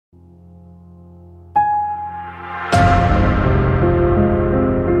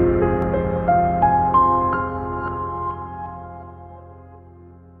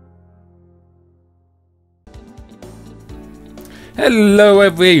Hello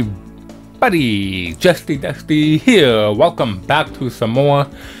everybody, Justy-Dusty here. Welcome back to some more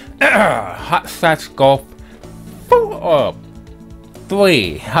Hot Shots Golf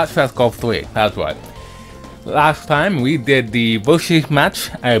 3. Hot Shots Golf 3, that's right. Last time we did the versus match,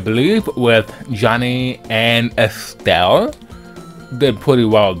 I believe, with Johnny and Estelle. Did pretty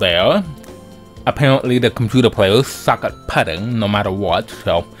well there. Apparently the computer players suck at putting no matter what,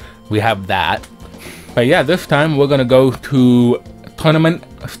 so we have that. But yeah, this time we're gonna go to tournament,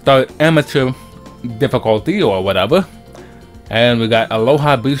 start amateur difficulty or whatever. And we got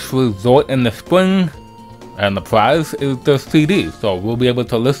Aloha Beach Resort in the spring. And the prize is the CD, so we'll be able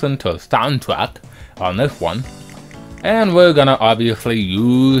to listen to the soundtrack on this one. And we're gonna obviously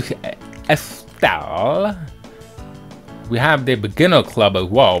use Estelle. We have the beginner club as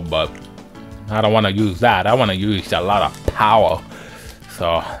well, but I don't want to use that. I want to use a lot of power.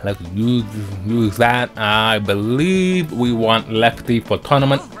 So let's use that. I believe we want lefty for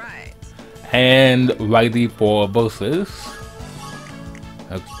tournament and righty for versus.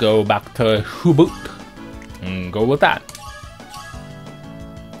 Let's go back to Hubert and go with that.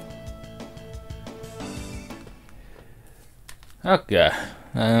 Okay.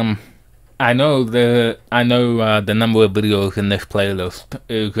 I know the number of videos in this playlist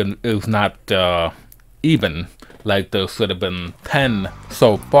is not even. Like there should have been 10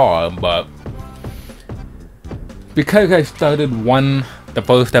 so far, but because I started the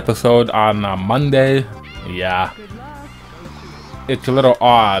first episode on Monday, yeah, it's a little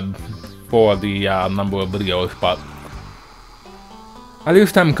odd for the number of videos, but at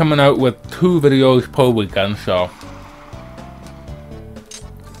least I'm coming out with 2 videos per weekend, so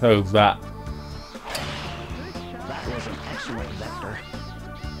that.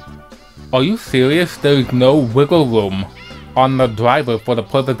 Are you serious? There's no wiggle room on the driver for the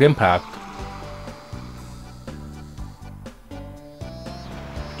perfect impact.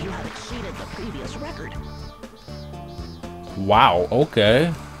 You have exceeded the previous record. Wow,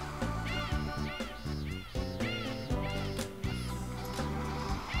 okay.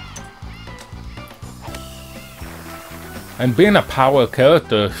 And being a power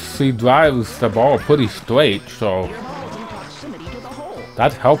character, she drives the ball pretty straight, so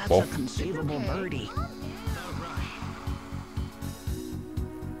that's helpful.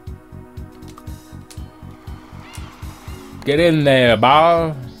 Get in there,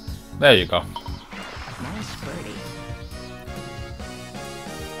 ball. There you go. Nice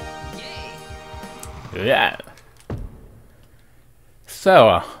birdie. Yeah.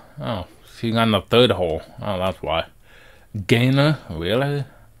 So, oh, she's on the 3rd hole. Oh, that's why. Gainer, really?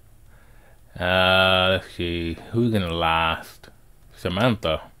 Let's see. Who's gonna last?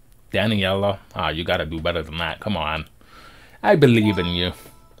 Samantha. Daniela. Ah, you gotta do better than that. Come on. I believe in you.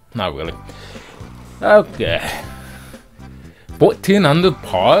 Not really. Okay. 14 under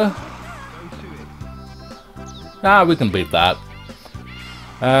par? Ah, we can beat that.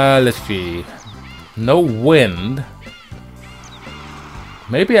 Let's see. No wind.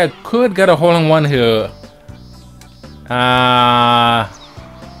 Maybe I could get a hole-in-one here. I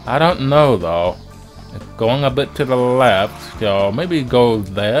don't know though. It's going a bit to the left, so maybe go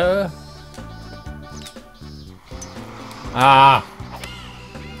there. Ah.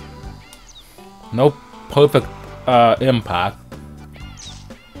 No perfect impact.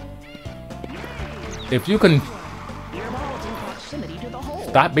 If you can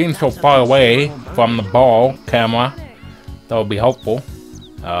stop being so far away from the ball camera, that would be helpful.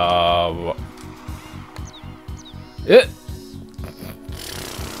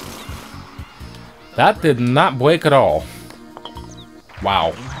 That did not break at all.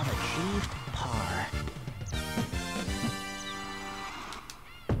 Wow.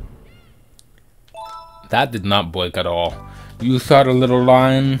 That did not break at all. You saw the little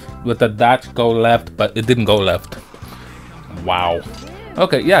line with the dots go left, but it didn't go left. Wow.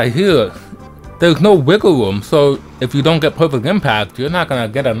 Okay, yeah, here. There's no wiggle room, so if you don't get perfect impact, you're not gonna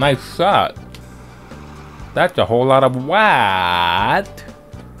get a nice shot. That's a whole lot of what?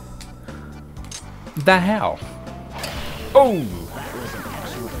 The hell? Oh!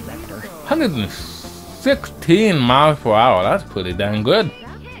 116 miles per hour. That's pretty dang good.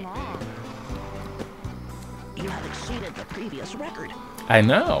 You have exceeded the previous record. I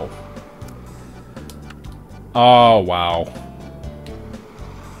know. Oh, wow.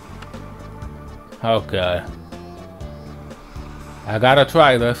 Okay. I gotta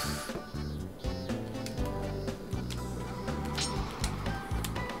try this.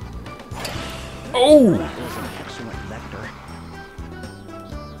 Oh!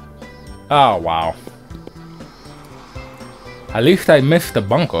 Oh, wow. At least I missed the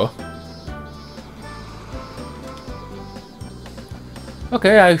bunker.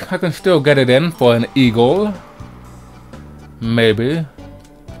 Okay, I can still get it in for an eagle. Maybe.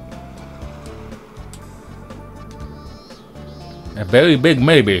 A very big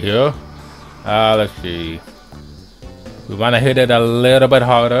maybe here. Let's see. We want to hit it a little bit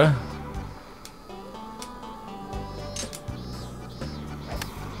harder.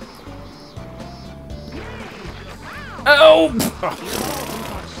 Oh!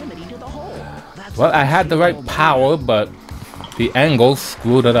 Well, I had the right power, but the angle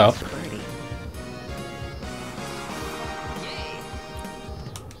screwed it up.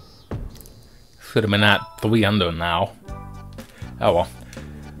 Should have been at 3 under now. Oh well.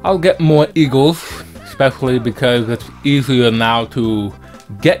 I'll get more eagles, especially because it's easier now to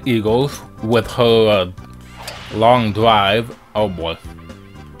get eagles with her long drive. Oh boy.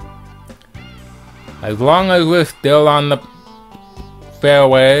 As long as we're still on the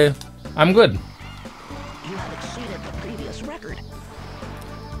fairway, I'm good. You have exceeded the previous record.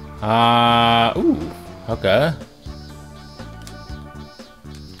 Ooh, okay.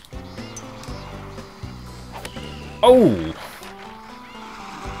 Oh!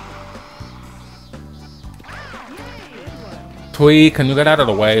 Twee, can you get out of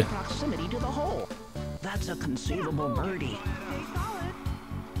the way? Proximity to the hole. That's a conceivable birdie.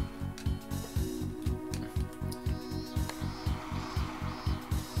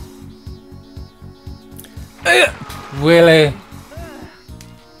 Really?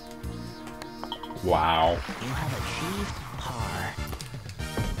 Wow. You have achieved par.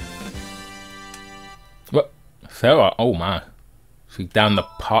 What? Sarah? Oh my. She's down the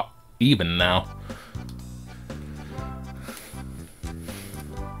pot even now.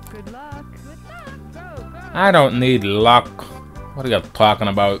 Good luck. Good luck. Go, go. I don't need luck. What are you talking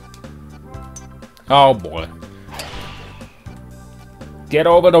about? Oh boy. Get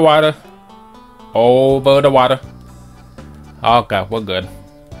over the water. Over the water. Okay, we're good.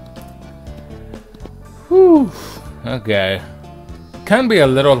 Whew. Okay. Can be a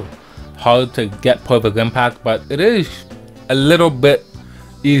little hard to get perfect impact, but it is a little bit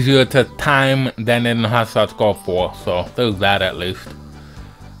easier to time than in Hot Shots Golf 4, so there's that at least.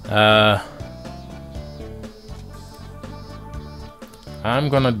 I'm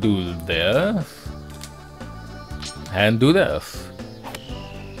gonna do this and do this.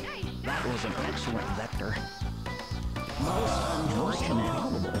 That was an excellent vector. Most unfortunate.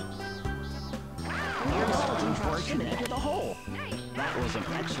 Near proximity to the hole. That was an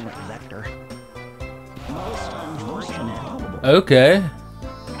excellent vector. Most unfortunate. Okay,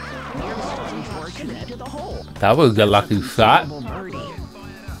 Near proximity to the hole. that was a lucky shot. Birdie.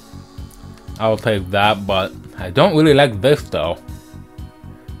 I'll take that, but I don't really like this though.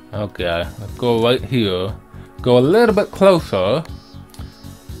 Okay, let's go right here. Go a little bit closer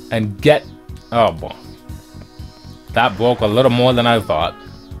and get. Oh boy, that broke a little more than I thought.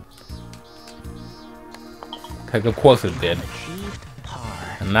 Because of course it did. Achieved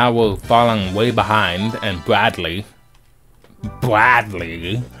par. And now we're falling way behind, and Bradley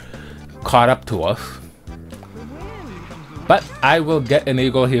caught up to us. But I will get an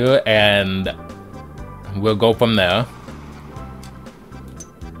eagle here, and we'll go from there.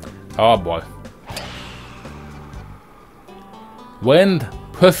 Oh boy. Wind,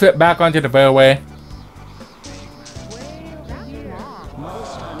 push it back onto the fairway.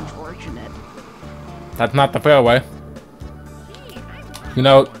 Most unfortunate. That's not the fairway. You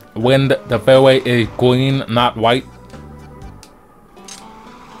know, wind, the fairway is green, not white.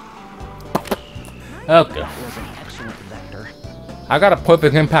 Okay. That was an excellent vector. I got a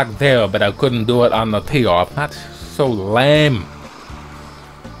perfect impact there, but I couldn't do it on the tee off. That's so lame.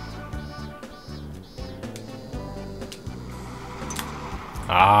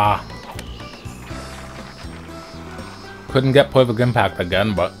 Ah. Couldn't get perfect impact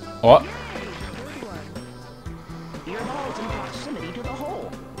again, but... Oh. Your ball's in proximity to the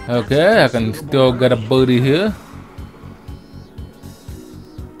hole. Okay, I can still get a birdie here.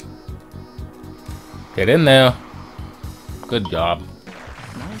 Get in there. Good job.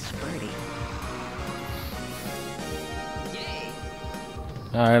 Nice birdie.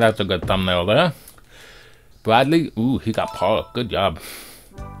 Alright, that's a good thumbnail there. Bradley, ooh, he got par. Good job.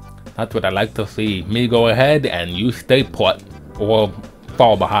 That's what I like to see. Me go ahead and you stay put or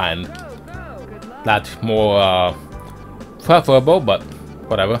fall behind. That's more preferable, but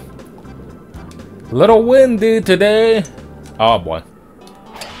whatever. Little windy today. Oh boy.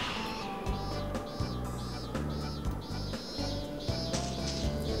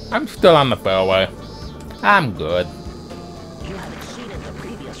 I'm still on the fairway. I'm good. You have exceeded the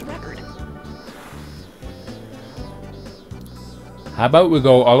previous record. How about we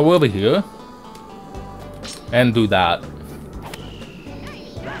go all the way over here and do that.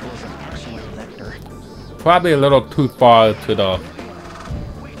 Probably a little too far to the...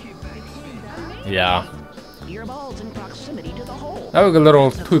 Yeah. Earballs in proximity to the hole. That was a little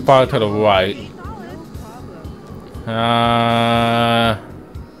too far to the right.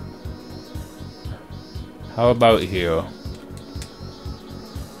 How about here?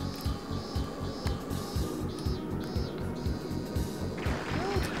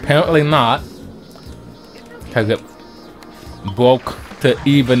 Apparently not. Because it broke to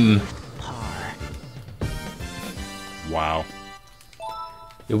even. Wow.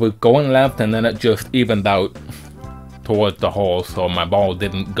 It was going left and then it just evened out towards the hole, so my ball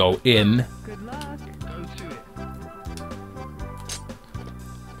didn't go in. Good luck.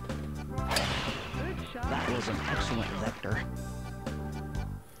 Good shot. That was an excellent vector.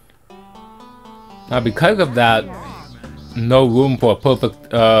 Now because of that, no room for a perfect,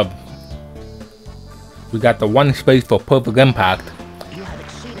 we got the one space for perfect impact. You have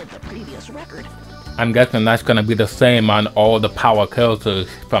exceeded the previous record. I'm guessing that's gonna be the same on all the power characters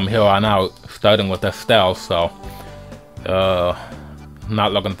from here on out, starting with Estelle, so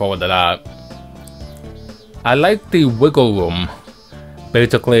not looking forward to that. I like the wiggle room,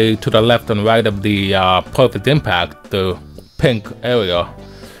 basically to the left and right of the perfect impact, the pink area.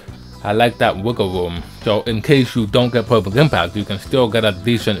 I like that wiggle room, so in case you don't get perfect impact, you can still get a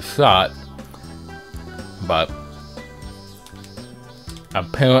decent shot. But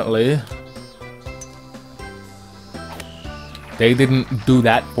apparently they didn't do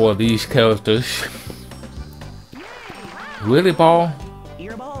that for these characters. Really, ball?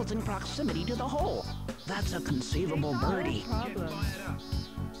 Earballs in proximity to the hole. That's a conceivable birdie. Problem.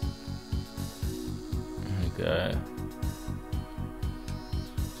 Okay.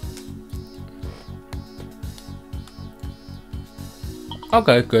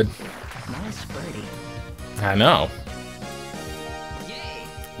 Okay, good. Nice birdie. I know.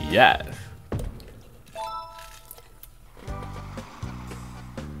 Yes.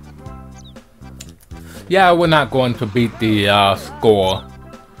 Yeah, we're not going to beat the score.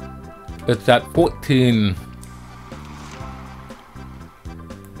 It's at 14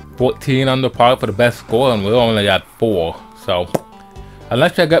 under par for the best score, and we're only at 4. So,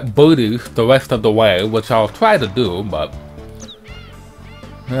 unless I get birdies the rest of the way, which I'll try to do, but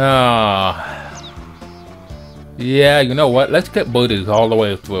yeah, you know what? Let's get birdies all the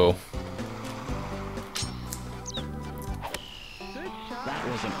way through. Good shot. That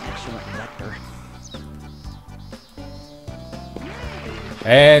was an excellent vector.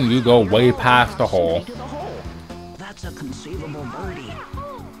 And you go way past the hole. To the hole. That's a conceivable birdie.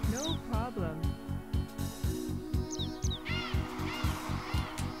 No problem.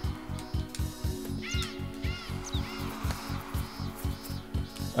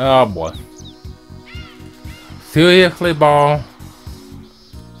 Oh boy. Seriously, ball?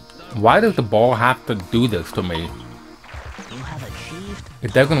 Why does the ball have to do this to me? You have achieved.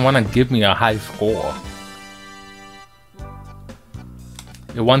 It doesn't want to give me a high score.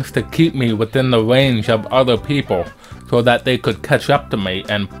 It wants to keep me within the range of other people so that they could catch up to me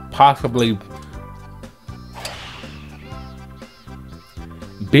and possibly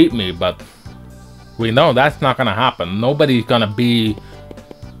beat me, but we know that's not gonna happen. Nobody's gonna be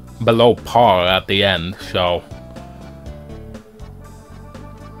below par at the end, so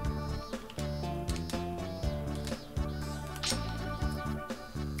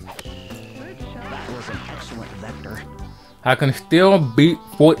Good shot. That was an excellent vector. I can still beat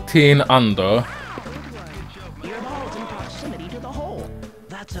 14 under. Earballs in proximity to the hole.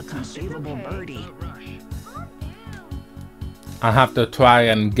 That's a conceivable birdie. I have to try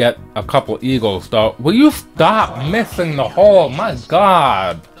and get a couple eagles though. Will you stop missing the hole? My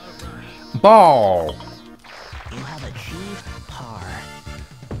god. Ball. You have achieved par.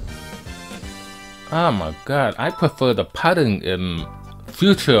 Oh my god. I prefer the putting in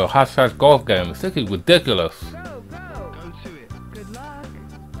future Hot Shots golf games. This is ridiculous. Go, go. Good luck.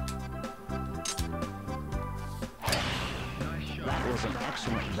 That was an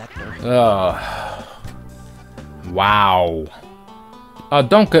excellent vector. Wow.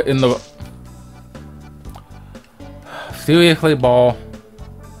 Don't get in the... Seriously, ball?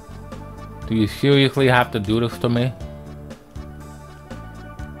 Do you seriously have to do this to me?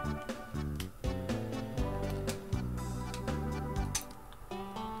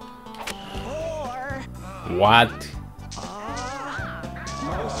 Four. What?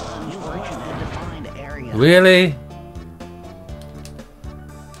 Most unfortunate defined area. Really?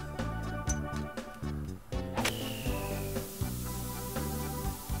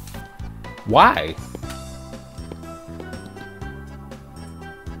 Why?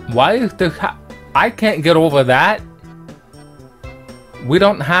 Why is this I can't get over that? We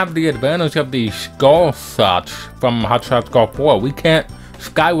don't have the advantage of the skull shots from Hot Shots Golf 4. We can't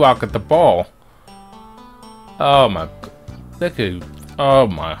skyrocket the ball. Oh my. This is. Oh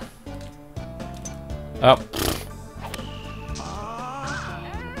my. Up.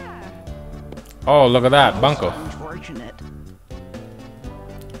 Oh, look at that. Bunker. Unfortunate.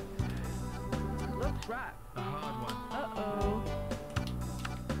 Looks right. A hard one. Uh-oh.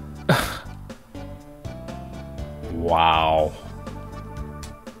 Wow.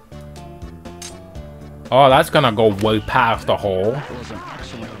 Oh, that's gonna go way past the hole. That was an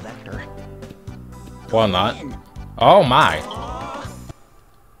excellent vector. Or not. Oh my.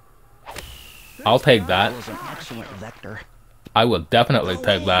 I'll take that. That was an excellent vector. I will definitely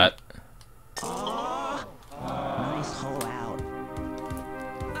take that. Nice hole out.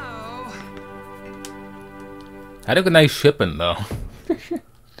 Had a nice shipping though.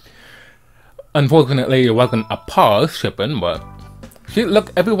 Unfortunately, it wasn't a par shipping, but see,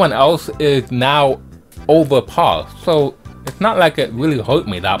 look, everyone else is now over par, so it's not like it really hurt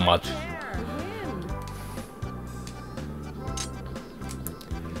me that much.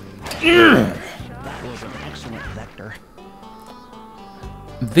 That was an excellent vector.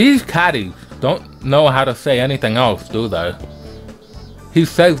 These caddies don't know how to say anything else, do they? He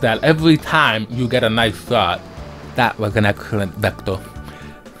says that every time you get a nice shot. That was an excellent vector.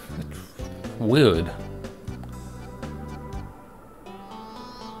 It's weird.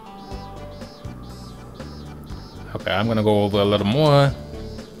 Okay, I'm gonna go over a little more.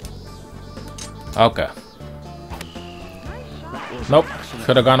 Okay. Nope,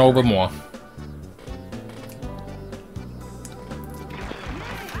 should have gone over more.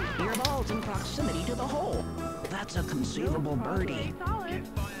 Your ball's in proximity to the hole. That's a conceivable birdie. Solid.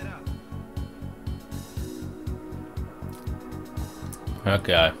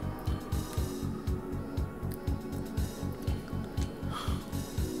 Okay.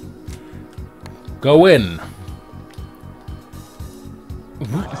 Go in.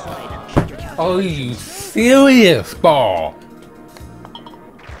 Are you serious, ball?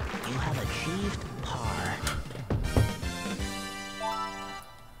 You have achieved par.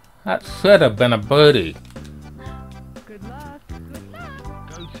 That should have been a birdie. Good luck. Good luck.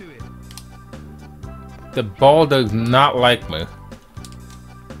 Go to it. The ball does not like me.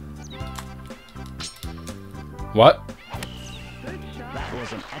 What? Good shot. That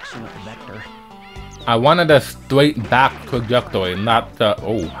was an excellent vector. I wanted a straight back trajectory, not the...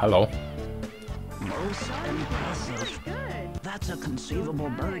 Oh, hello. Most impressive. Good. That's a conceivable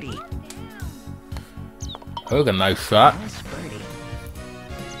birdie. Here's a nice shot. Nice birdie.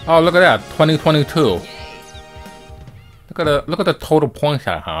 Oh, look at that, 2022. Look at the total points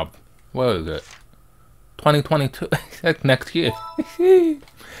I have. Where is it? 2022. That's next year. Okay.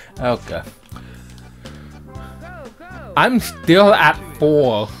 Go, go. I'm still at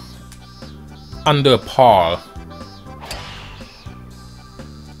 4 under par.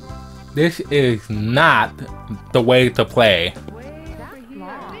 This is not the way to play. Way over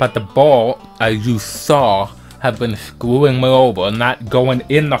here. But the ball, as you saw, have been screwing me over, not going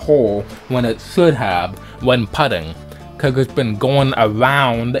in the hole when it should have when putting. Because it's been going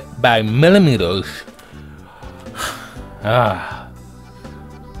around by millimeters. Ah.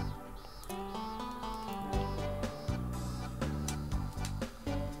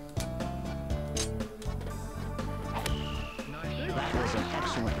 That was an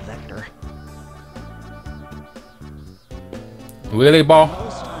excellent vector. Really, ball?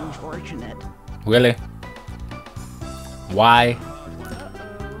 Most unfortunate. Really? Why?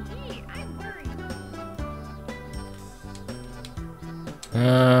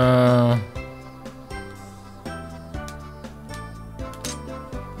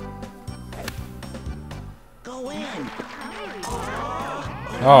 Go in.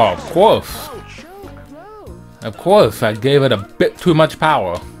 Oh, of course. So close. Of course, I gave it a bit too much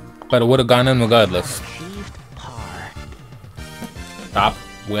power. But it would have gone in regardless. Achieved par. Stop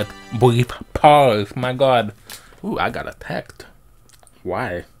with brief pause. My god. Ooh, I got a text.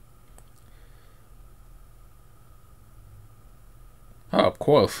 Why? Oh, of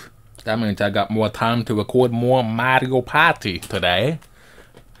course. That means I got more time to record more Mario Party today.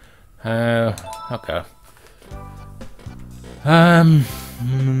 Okay. Go, go.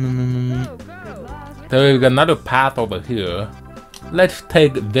 There is another path over here. Let's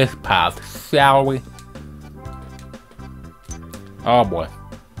take this path, shall we? Oh boy.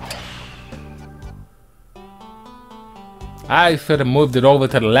 I should have moved it over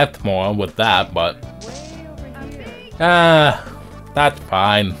to the left more with that, but... Way over here. That's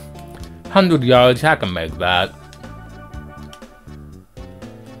fine. 100 yards, I can make that.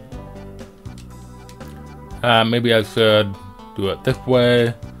 Maybe I should Do it this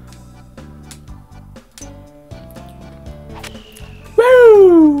way.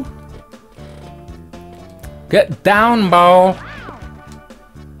 Woo! Get down, ball.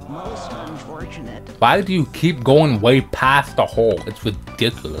 Most unfortunate. Why do you keep going way past the hole? It's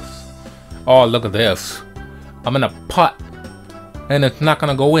ridiculous. Oh, look at this. I'm in a putt, and it's not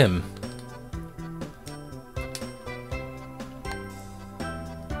gonna go in.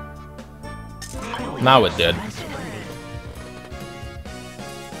 Now it did.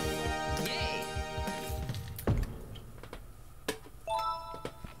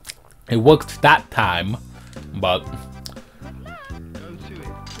 It worked that time, but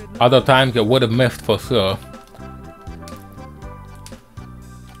other times it would have missed for sure.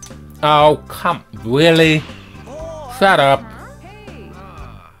 Oh, come, really? Shut up.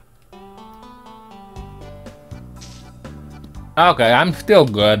 Okay, I'm still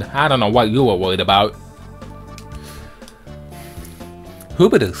good. I don't know what you were worried about.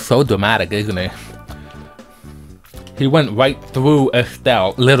 Hubert is so dramatic, isn't he? He went right through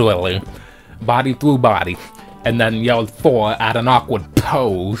Estelle, literally. Body through body. And then yelled 4 at an awkward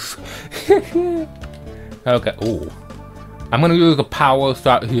pose. Okay, ooh. I'm gonna use a power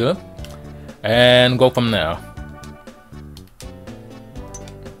shot here. And go from there.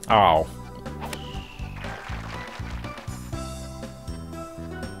 Oh.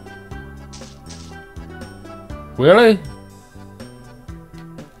 Really?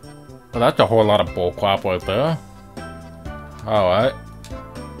 Well, that's a whole lot of bullcrap right there. Alright.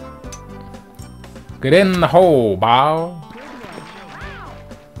 Get in the hole, bow.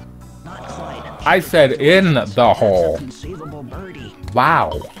 Not quite. I said in the hole. Conceivable birdie.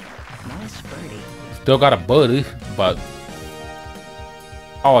 Wow. Nice birdie. Still got a birdie, but...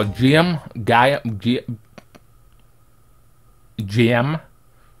 Oh, GM? GM?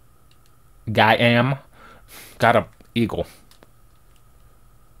 Got a eagle.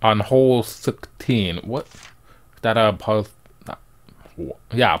 On hole 16. What? Is that a par...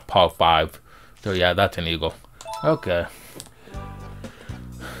 Yeah, par 5. So yeah, that's an eagle. Okay.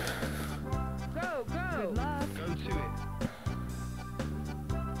 Go, go. Good luck. Go to it.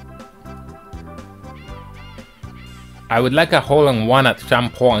 I would like a hole-in-one at some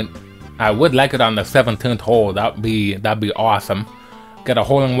point. I would like it on the 17th hole. That'd be awesome. Get a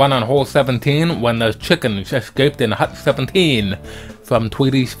hole-in-one on hole 17 when the chickens escaped in hut 17 from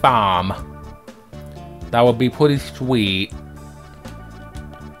Tweety's farm. That would be pretty sweet.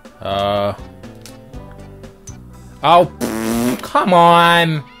 Oh, come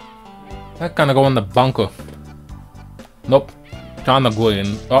on! That's gonna go in the bunker. Nope. It's on the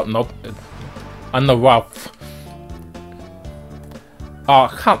green. Oh, nope. It's on the rough. Oh,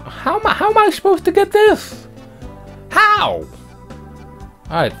 how am I supposed to get this? How?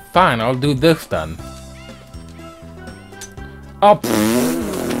 Alright, fine. I'll do this then. Oh,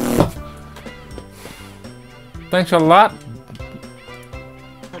 thanks a lot.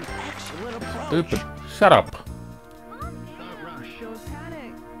 An excellent approach. Stupid. Shut up. Don't rush. Don't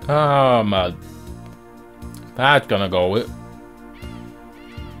panic. Oh, my. That's gonna go with.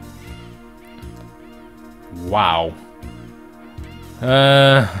 Wow.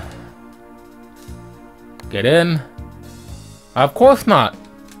 Get in? Of course not.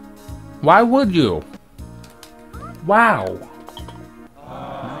 Why would you? Wow.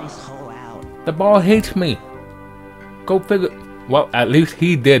 Nice hole out. The ball hates me. Go figure. Well, at least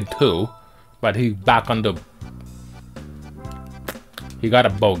he did too. But he's back on the... He got a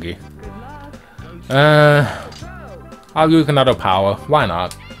bogey. Good luck. Go. I'll use another power. Why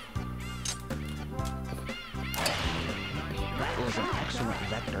not? That was an excellent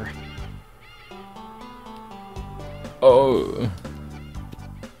vector. Oh.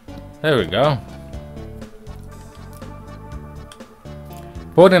 There we go.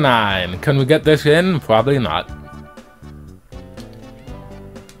 49. Can we get this in? Probably not.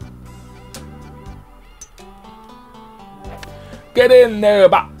 Get in there,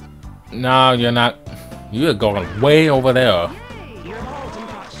 No, you're not. You're going way over there. Your ball's in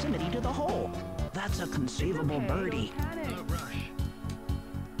proximity to the hole. That's a conceivable birdie. Panic. Don't rush.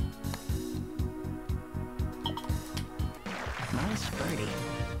 Nice birdie.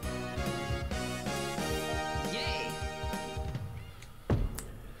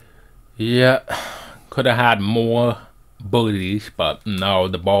 Yeah, could have had more birdies, but no,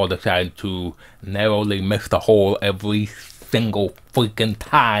 the ball decided to narrowly miss the hole every single freaking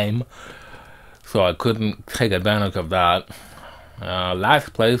time. So I couldn't take advantage of that.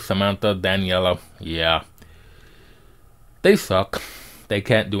 Last place, Samantha, Daniela. Yeah. They suck. They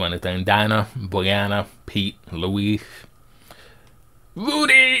can't do anything. Dinah, Brianna, Pete, Louise.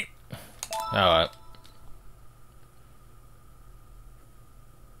 Rudy! Alright.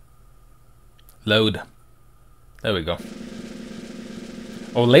 Load. There we go.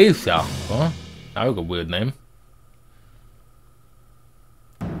 Olasia. Huh? That was a weird name.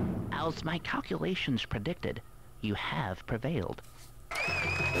 As my calculations predicted, you have prevailed.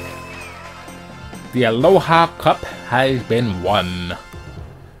 The Aloha Cup has been won.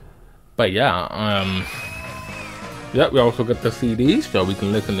 But yeah, yeah, we also get the CDs, so we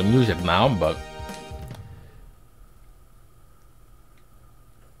can listen to music now, but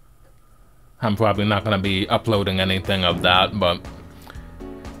I'm probably not going to be uploading anything of that, but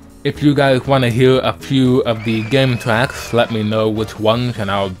if you guys want to hear a few of the game tracks, let me know which ones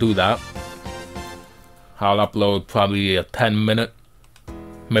and I'll do that. I'll upload probably a 10-minute,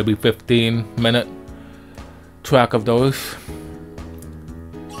 maybe 15-minute track of those.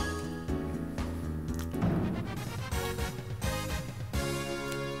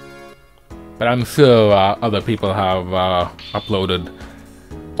 But I'm sure other people have uploaded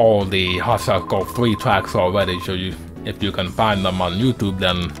all the Hot Sauce Golf 3 tracks already, so if you can find them on YouTube,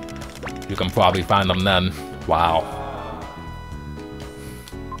 then you can probably find them then. Wow.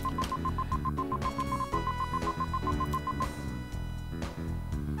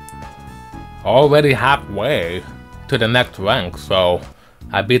 Already halfway to the next rank, so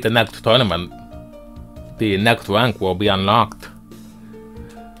I beat the next tournament. The next rank will be unlocked.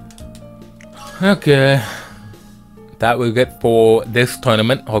 Okay. That was it for this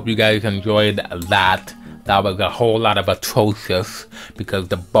tournament. Hope you guys enjoyed that. That was a whole lot of atrocious because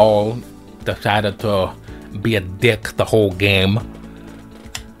the ball decided to be a dick the whole game.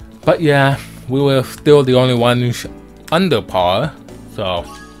 But yeah, we were still the only ones under par, so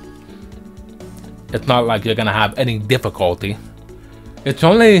it's not like you're gonna have any difficulty. It's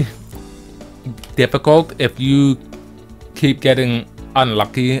only difficult if you keep getting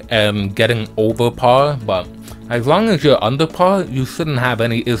unlucky and getting over par, but as long as you're under par, you shouldn't have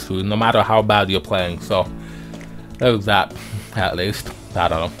any issue, no matter how bad you're playing. So there's that, at least. I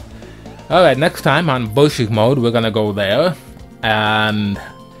don't know. Alright, next time on Bullshit mode, we're gonna go there, and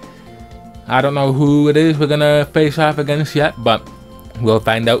I don't know who it is we're gonna face off against yet, but we'll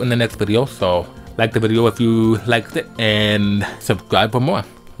find out in the next video. So like the video if you liked it, and subscribe for more.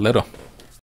 Later.